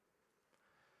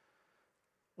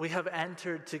We have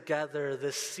entered together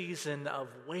this season of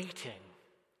waiting,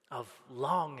 of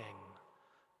longing,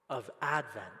 of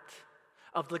Advent,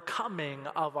 of the coming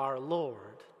of our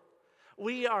Lord.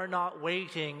 We are not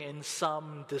waiting in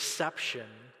some deception.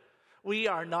 We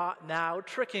are not now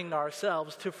tricking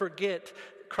ourselves to forget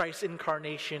Christ's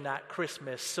incarnation at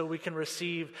Christmas so we can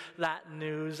receive that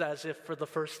news as if for the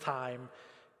first time.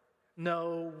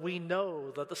 No, we know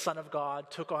that the Son of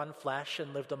God took on flesh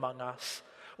and lived among us.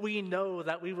 We know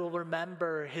that we will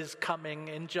remember his coming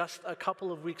in just a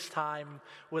couple of weeks' time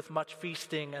with much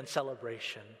feasting and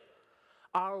celebration.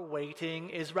 Our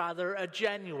waiting is rather a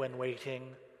genuine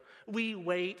waiting. We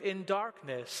wait in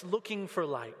darkness, looking for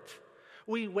light.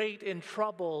 We wait in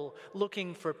trouble,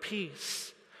 looking for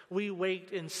peace. We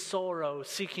wait in sorrow,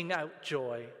 seeking out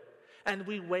joy. And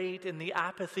we wait in the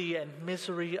apathy and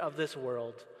misery of this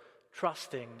world,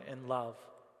 trusting in love.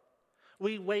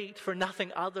 We wait for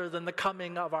nothing other than the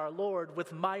coming of our Lord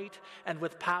with might and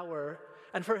with power,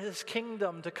 and for his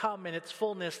kingdom to come in its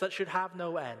fullness that should have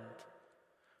no end.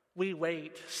 We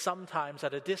wait sometimes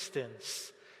at a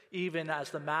distance, even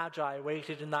as the Magi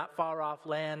waited in that far-off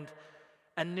land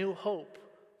and knew hope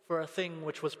for a thing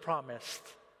which was promised.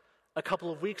 A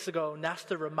couple of weeks ago,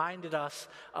 Nestor reminded us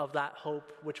of that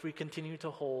hope which we continue to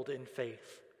hold in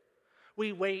faith.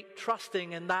 We wait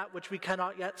trusting in that which we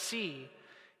cannot yet see,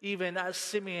 even as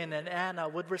Simeon and Anna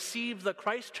would receive the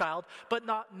Christ child, but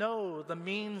not know the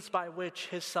means by which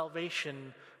his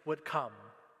salvation would come.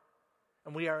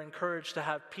 And we are encouraged to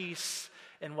have peace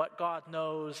in what God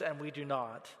knows and we do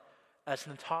not, as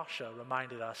Natasha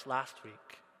reminded us last week.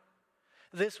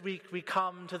 This week we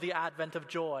come to the advent of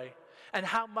joy, and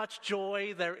how much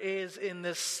joy there is in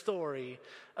this story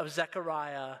of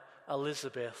Zachariah,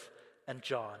 Elizabeth, and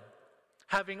John.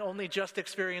 Having only just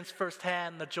experienced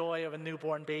firsthand the joy of a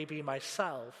newborn baby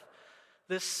myself,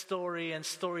 this story and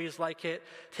stories like it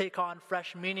take on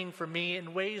fresh meaning for me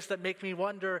in ways that make me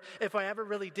wonder if I ever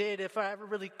really did, if I ever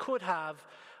really could have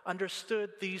understood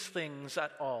these things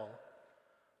at all.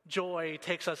 Joy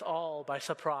takes us all by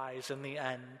surprise in the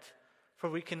end, for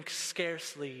we can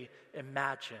scarcely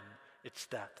imagine its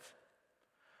depth.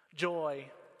 Joy,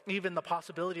 even the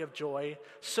possibility of joy,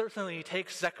 certainly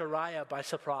takes Zechariah by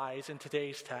surprise in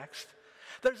today's text.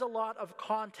 There's a lot of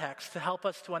context to help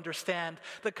us to understand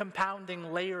the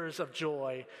compounding layers of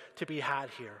joy to be had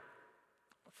here.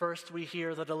 First, we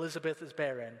hear that Elizabeth is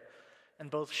barren, and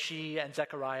both she and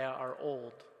Zechariah are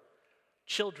old.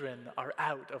 Children are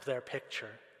out of their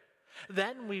picture.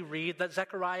 Then we read that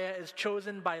Zechariah is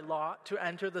chosen by lot to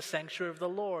enter the sanctuary of the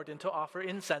Lord and to offer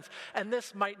incense. And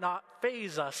this might not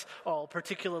faze us all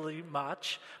particularly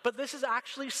much, but this is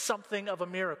actually something of a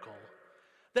miracle.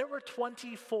 There were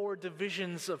 24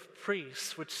 divisions of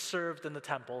priests which served in the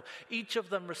temple, each of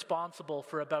them responsible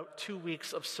for about 2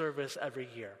 weeks of service every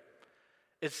year.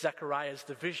 It's Zechariah's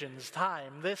division's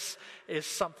time. This is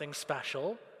something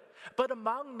special. But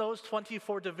among those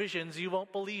 24 divisions, you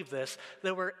won't believe this,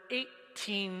 there were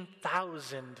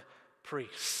 18,000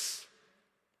 priests.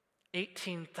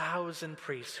 18,000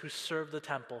 priests who served the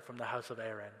temple from the house of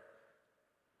Aaron.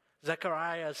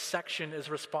 Zechariah's section is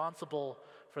responsible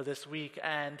for this week,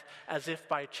 and as if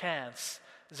by chance,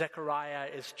 Zechariah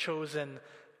is chosen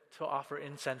to offer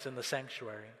incense in the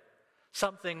sanctuary.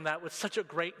 Something that with such a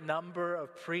great number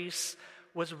of priests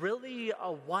was really a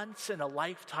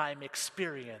once-in-a-lifetime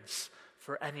experience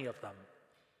for any of them.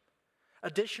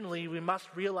 Additionally, we must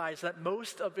realize that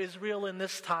most of Israel in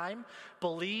this time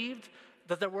believed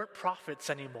that there weren't prophets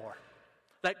anymore,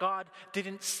 that God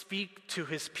didn't speak to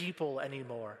his people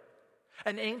anymore.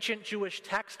 An ancient Jewish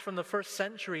text from the first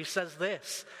century says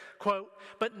this, quote,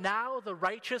 "But now the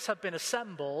righteous have been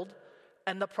assembled,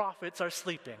 and the prophets are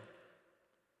sleeping."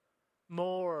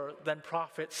 More than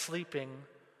prophets sleeping,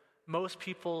 most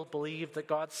people believed that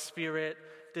God's Spirit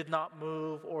did not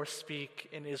move or speak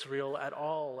in Israel at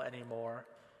all anymore.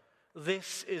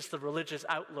 This is the religious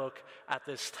outlook at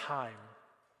this time.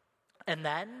 And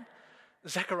then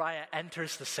Zechariah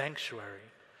enters the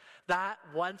sanctuary. That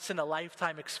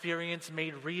once-in-a-lifetime experience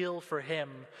made real for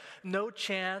him. No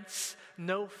chance,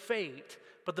 no fate,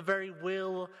 but the very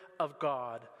will of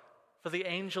God. For the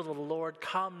angel of the Lord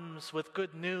comes with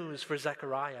good news for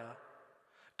Zechariah.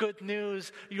 Good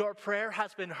news, your prayer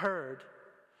has been heard.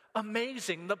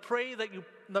 Amazing, the prayer that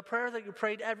you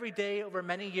prayed every day over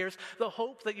many years, the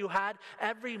hope that you had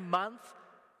every month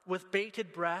with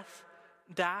bated breath,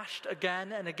 dashed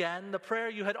again and again, the prayer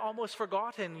you had almost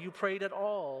forgotten you prayed at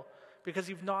all because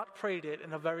you've not prayed it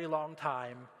in a very long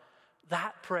time.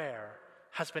 That prayer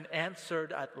has been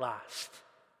answered at last.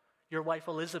 Your wife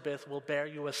Elizabeth will bear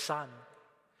you a son.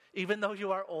 Even though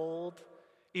you are old,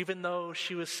 Even though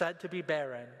she was said to be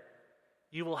barren,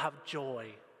 you will have joy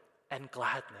and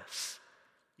gladness.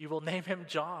 You will name him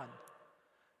John.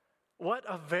 What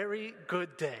a very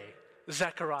good day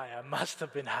Zachariah must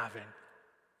have been having.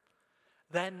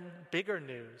 Then bigger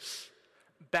news,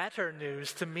 better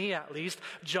news, to me at least.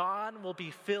 John will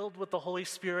be filled with the Holy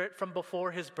Spirit from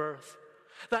before his birth.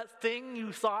 That thing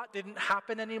you thought didn't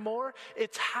happen anymore,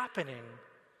 it's happening.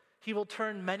 He will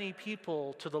turn many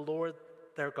people to the Lord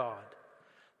their God.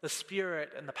 The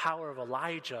spirit and the power of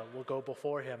Elijah will go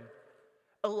before him.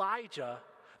 Elijah,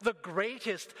 the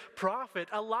greatest prophet,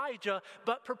 Elijah,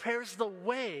 but prepares the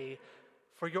way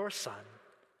for your son,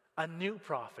 a new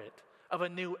prophet of a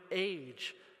new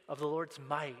age of the Lord's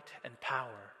might and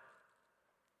power.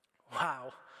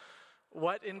 Wow,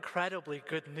 what incredibly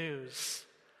good news.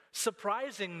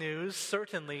 Surprising news,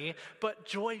 certainly, but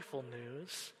joyful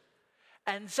news.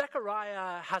 And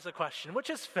Zechariah has a question, which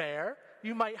is fair.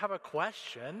 You might have a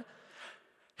question.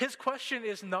 His question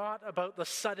is not about the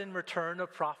sudden return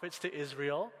of prophets to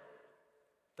Israel.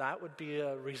 That would be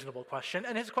a reasonable question.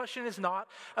 And his question is not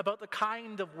about the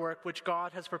kind of work which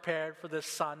God has prepared for this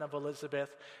son of Elizabeth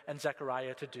and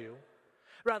Zechariah to do.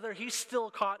 Rather, he's still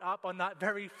caught up on that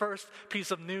very first piece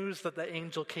of news that the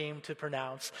angel came to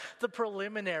pronounce, the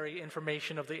preliminary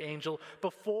information of the angel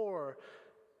before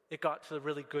it got to the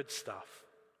really good stuff.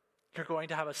 You're going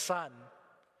to have a son.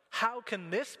 How can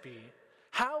this be?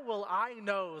 How will I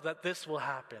know that this will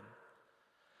happen?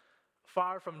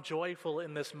 Far from joyful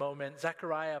in this moment,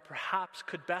 Zechariah perhaps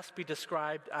could best be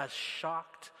described as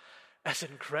shocked, as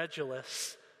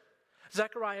incredulous.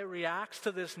 Zechariah reacts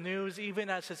to this news even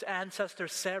as his ancestor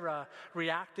Sarah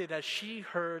reacted as she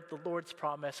heard the Lord's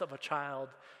promise of a child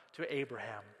to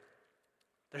Abraham.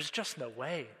 There's just no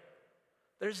way.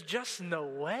 There's just no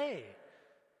way.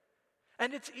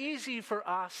 And it's easy for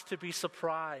us to be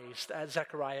surprised at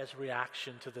Zechariah's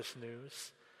reaction to this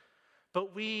news.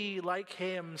 But we, like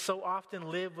him, so often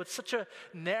live with such a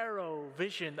narrow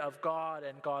vision of God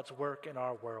and God's work in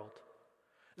our world.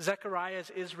 Zechariah's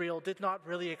Israel did not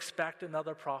really expect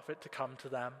another prophet to come to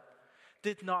them,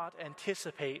 did not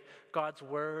anticipate God's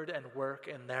word and work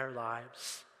in their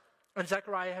lives. And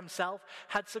Zechariah himself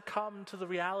had succumbed to the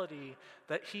reality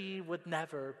that he would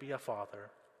never be a father.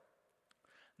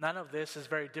 None of this is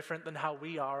very different than how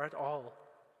we are at all.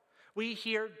 We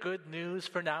hear good news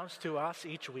pronounced to us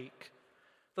each week,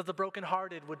 that the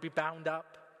brokenhearted would be bound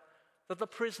up, that the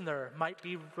prisoner might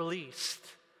be released,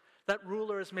 that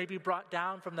rulers may be brought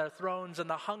down from their thrones and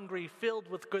the hungry filled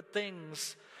with good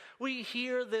things. We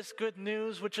hear this good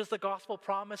news, which is the gospel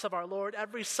promise of our Lord,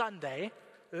 every Sunday.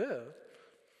 Ew.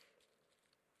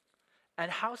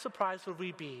 And how surprised would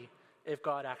we be if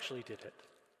God actually did it?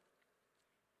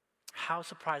 How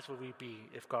surprised would we be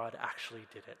if God actually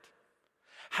did it?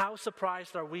 How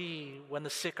surprised are we when the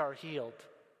sick are healed?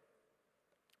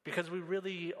 Because we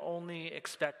really only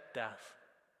expect death,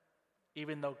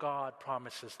 even though God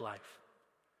promises life.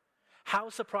 How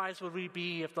surprised would we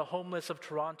be if the homeless of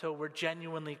Toronto were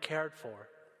genuinely cared for?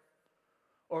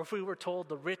 Or if we were told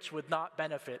the rich would not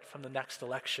benefit from the next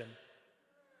election?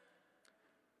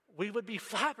 We would be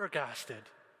flabbergasted.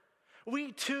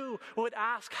 We too would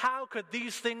ask, how could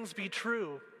these things be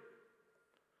true?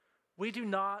 We do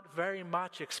not very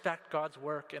much expect God's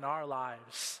work in our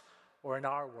lives or in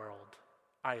our world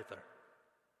either.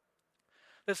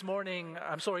 This morning,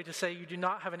 I'm sorry to say, you do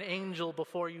not have an angel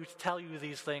before you to tell you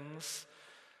these things.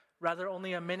 Rather,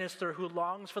 only a minister who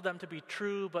longs for them to be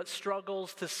true but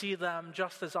struggles to see them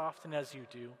just as often as you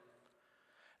do.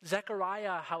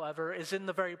 Zechariah, however, is in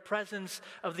the very presence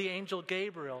of the angel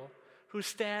Gabriel, who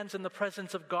stands in the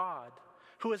presence of God,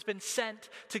 who has been sent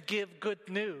to give good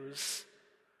news,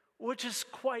 which is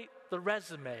quite the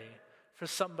resume for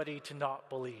somebody to not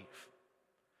believe.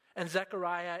 And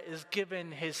Zechariah is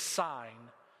given his sign,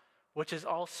 which is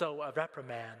also a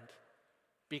reprimand,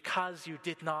 because you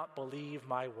did not believe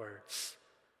my words.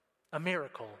 A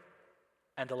miracle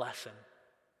and a lesson.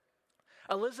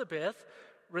 Elizabeth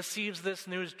receives this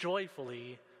news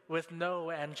joyfully with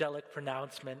no angelic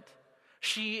pronouncement.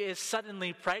 She is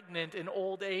suddenly pregnant in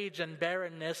old age and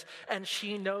barrenness, and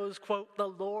she knows, quote, the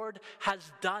Lord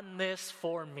has done this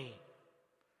for me.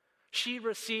 She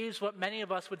receives what many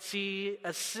of us would see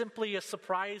as simply a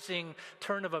surprising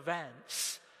turn of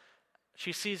events.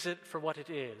 She sees it for what it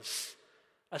is,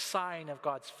 a sign of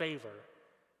God's favor,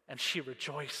 and she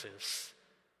rejoices.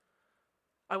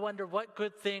 I wonder what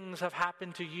good things have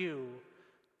happened to you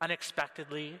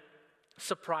unexpectedly,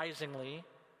 surprisingly,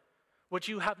 which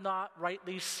you have not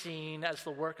rightly seen as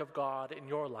the work of God in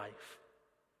your life.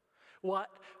 What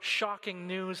shocking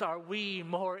news are we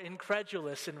more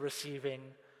incredulous in receiving?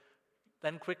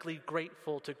 then quickly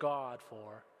grateful to God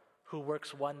for, who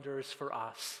works wonders for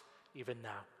us even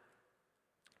now.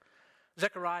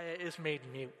 Zachariah is made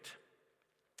mute,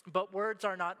 but words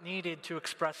are not needed to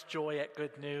express joy at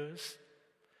good news.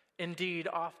 Indeed,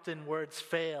 often words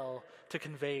fail to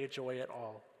convey joy at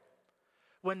all.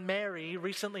 When Mary,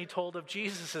 recently told of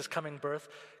Jesus' coming birth,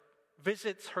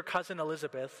 visits her cousin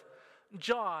Elizabeth,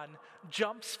 John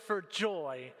jumps for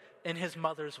joy in his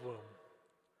mother's womb.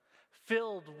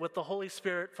 Filled with the Holy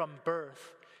Spirit from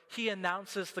birth, he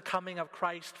announces the coming of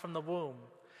Christ from the womb,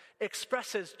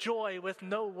 expresses joy with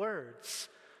no words,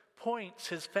 points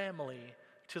his family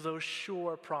to those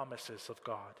sure promises of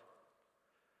God.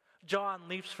 John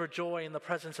leaps for joy in the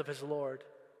presence of his Lord.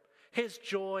 His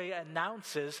joy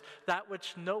announces that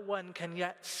which no one can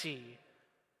yet see,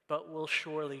 but will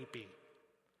surely be.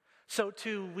 So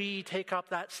too, we take up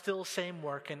that still same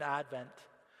work in Advent.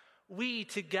 We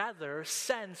together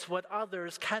sense what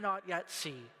others cannot yet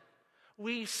see.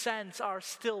 We sense our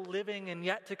still living and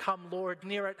yet to come Lord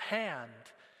near at hand,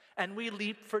 and we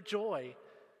leap for joy,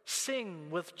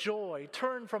 sing with joy,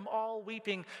 turn from all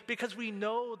weeping, because we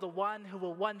know the one who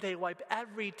will one day wipe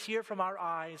every tear from our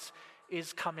eyes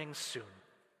is coming soon.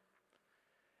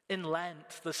 In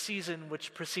Lent, the season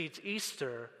which precedes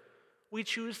Easter, we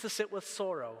choose to sit with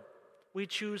sorrow, we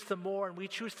choose to mourn, we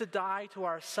choose to die to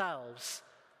ourselves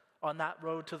on that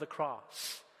road to the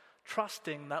cross,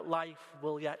 trusting that life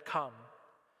will yet come.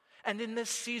 And in this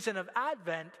season of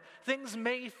Advent, things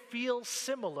may feel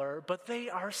similar, but they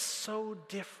are so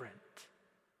different.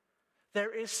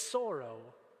 There is sorrow,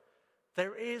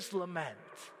 there is lament,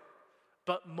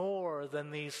 but more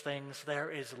than these things, there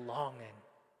is longing.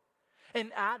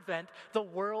 In Advent, the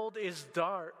world is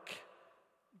dark,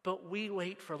 but we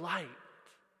wait for light.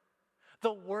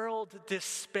 The world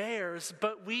despairs,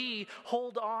 but we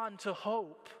hold on to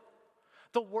hope.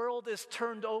 The world is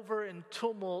turned over in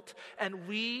tumult, and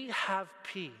we have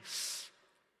peace.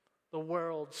 The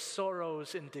world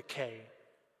sorrows in decay,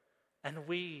 and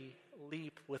we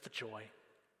leap with joy.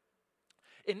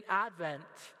 In Advent,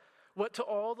 what to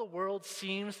all the world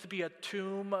seems to be a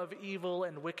tomb of evil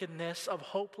and wickedness, of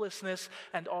hopelessness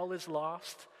and all is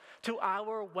lost, to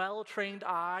our well-trained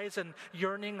eyes and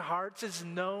yearning hearts is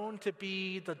known to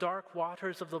be the dark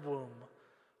waters of the womb,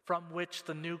 from which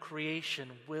the new creation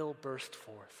will burst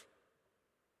forth.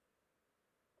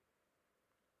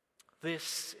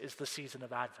 This is the season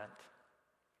of Advent,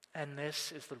 and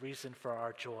this is the reason for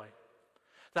our joy.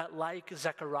 That like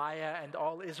Zechariah and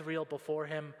all Israel before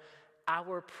him,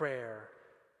 our prayer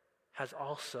has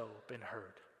also been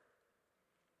heard.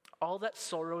 All that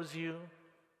sorrows you,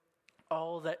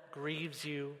 all that grieves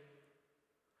you,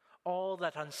 all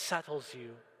that unsettles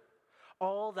you,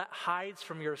 all that hides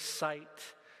from your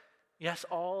sight, yes,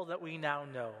 all that we now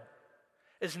know,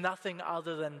 is nothing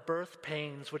other than birth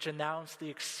pains which announce the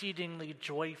exceedingly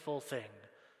joyful thing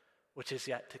which is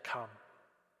yet to come.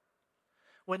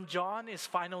 When John is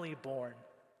finally born,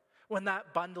 when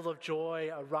that bundle of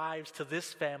joy arrives to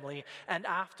this family, and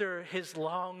after his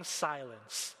long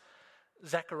silence,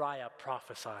 Zechariah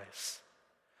prophesies.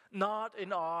 Not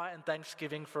in awe and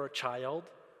thanksgiving for a child.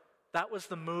 That was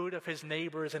the mood of his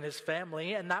neighbors and his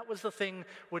family, and that was the thing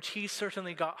which he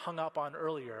certainly got hung up on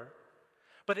earlier.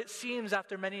 But it seems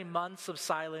after many months of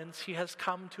silence, he has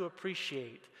come to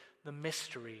appreciate the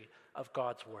mystery of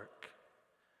God's work.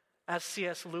 As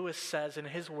C.S. Lewis says in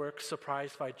his work,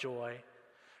 Surprised by Joy,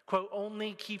 quote,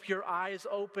 "Only keep your eyes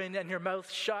open and your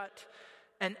mouth shut,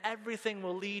 and everything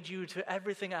will lead you to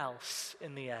everything else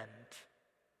in the end."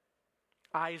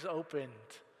 Eyes opened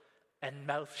and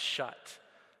mouth shut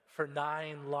for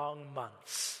 9 long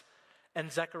months,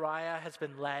 and Zechariah has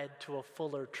been led to a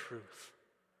fuller truth.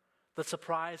 The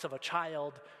surprise of a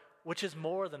child, which is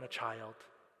more than a child,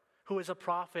 who is a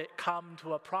prophet come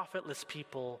to a prophetless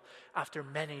people after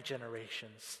many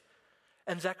generations.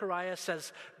 And Zechariah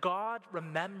says, God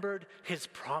remembered his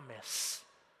promise.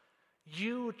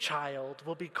 You, child,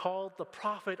 will be called the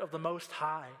prophet of the Most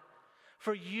High,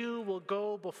 for you will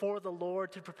go before the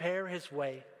Lord to prepare his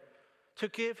way, to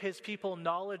give his people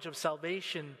knowledge of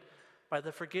salvation by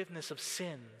the forgiveness of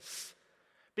sins.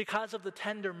 Because of the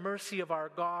tender mercy of our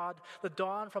God, the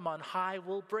dawn from on high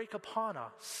will break upon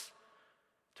us,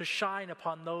 to shine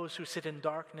upon those who sit in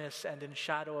darkness and in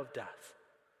shadow of death,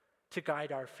 to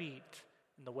guide our feet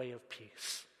in the way of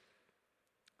peace.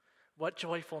 What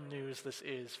joyful news this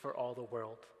is for all the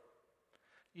world.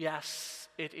 Yes,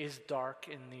 it is dark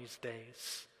in these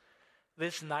days.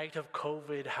 This night of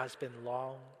COVID has been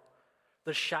long.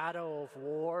 The shadow of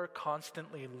war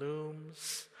constantly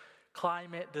looms.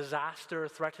 Climate disaster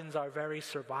threatens our very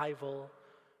survival.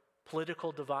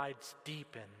 Political divides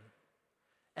deepen.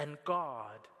 and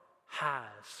God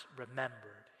has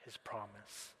remembered his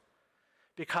promise.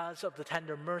 Because of the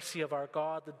tender mercy of our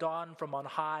God, the dawn from on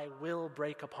high will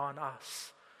break upon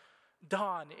us.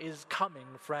 Dawn is coming,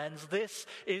 friends. This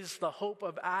is the hope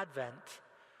of Advent.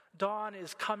 Dawn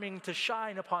is coming to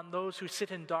shine upon those who sit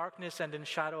in darkness and in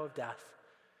shadow of death,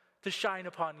 to shine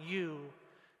upon you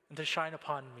and to shine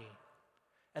upon me,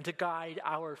 and to guide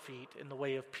our feet in the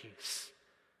way of peace.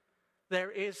 There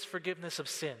is forgiveness of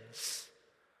sins.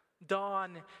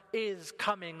 Dawn is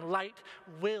coming. Light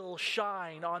will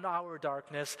shine on our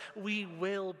darkness. We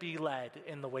will be led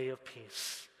in the way of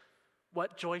peace.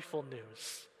 What joyful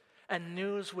news, and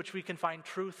news which we can find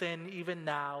truth in even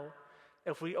now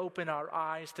if we open our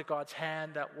eyes to God's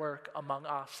hand at work among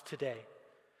us today.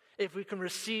 If we can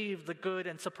receive the good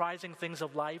and surprising things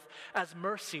of life as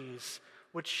mercies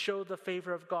which show the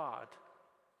favor of God,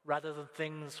 rather than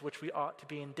things which we ought to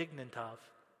be indignant of.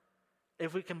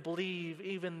 If we can believe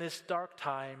even this dark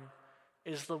time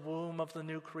is the womb of the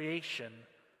new creation,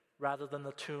 rather than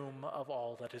the tomb of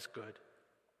all that is good.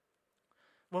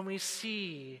 When we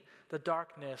see the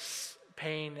darkness,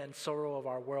 pain, and sorrow of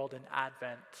our world in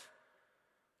Advent,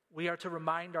 we are to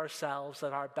remind ourselves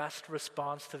that our best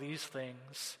response to these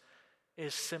things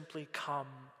is simply,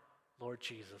 "Come, Lord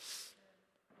Jesus."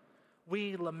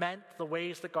 We lament the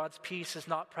ways that God's peace is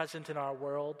not present in our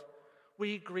world.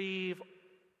 We grieve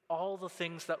all the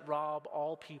things that rob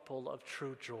all people of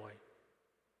true joy.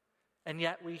 And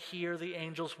yet we hear the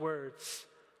angel's words,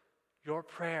 "Your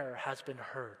prayer has been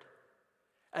heard."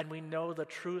 And we know the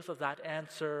truth of that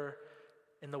answer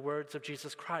in the words of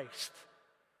Jesus Christ.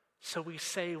 So we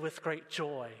say with great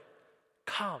joy,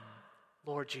 "Come,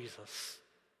 Lord Jesus."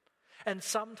 And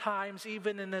sometimes,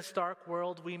 even in this dark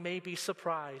world, we may be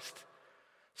surprised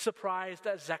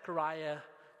as Zachariah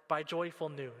by joyful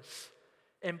news,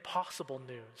 impossible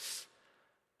news,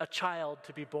 a child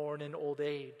to be born in old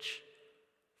age,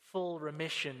 full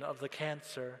remission of the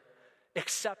cancer,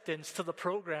 acceptance to the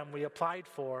program we applied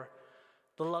for,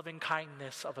 the loving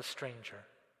kindness of a stranger.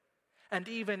 And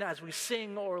even as we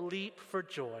sing or leap for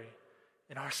joy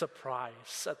in our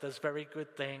surprise at this very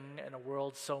good thing in a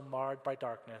world so marred by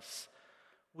darkness,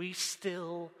 we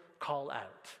still call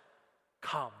out,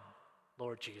 "Come,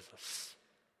 Lord Jesus."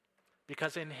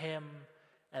 Because in him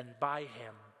and by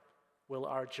him will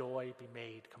our joy be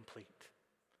made complete.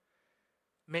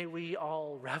 May we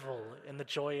all revel in the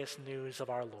joyous news of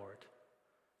our Lord.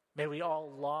 May we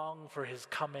all long for his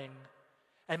coming,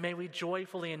 and may we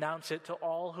joyfully announce it to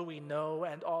all who we know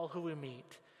and all who we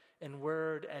meet, in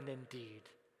word and in deed,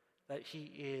 that he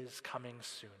is coming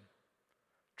soon.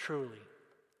 Truly,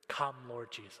 come,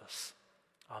 Lord Jesus.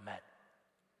 Amen.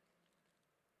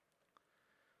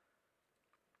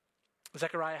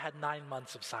 Zechariah had 9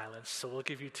 months of silence, so we'll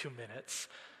give you 2 minutes.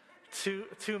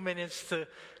 Two minutes to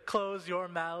close your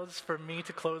mouths, for me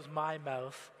to close my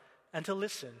mouth, and to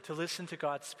listen to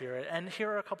God's Spirit. And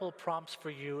here are a couple of prompts for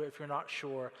you if you're not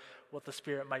sure what the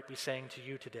Spirit might be saying to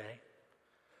you today.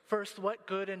 First, what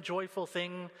good and joyful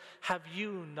thing have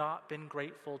you not been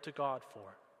grateful to God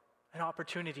for? An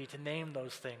opportunity to name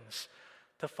those things,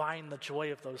 to find the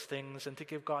joy of those things, and to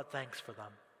give God thanks for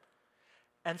them.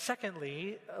 And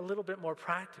secondly, a little bit more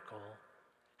practical,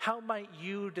 how might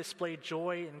you display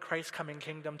joy in Christ's coming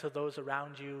kingdom to those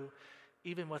around you,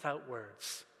 even without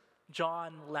words?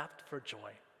 John leapt for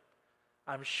joy.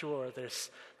 I'm sure there's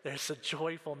a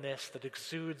joyfulness that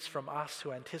exudes from us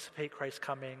who anticipate Christ's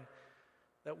coming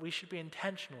that we should be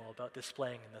intentional about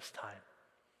displaying in this time.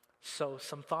 So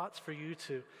some thoughts for you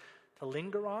to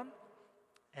linger on,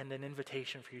 and an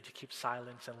invitation for you to keep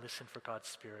silence and listen for God's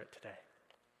Spirit today.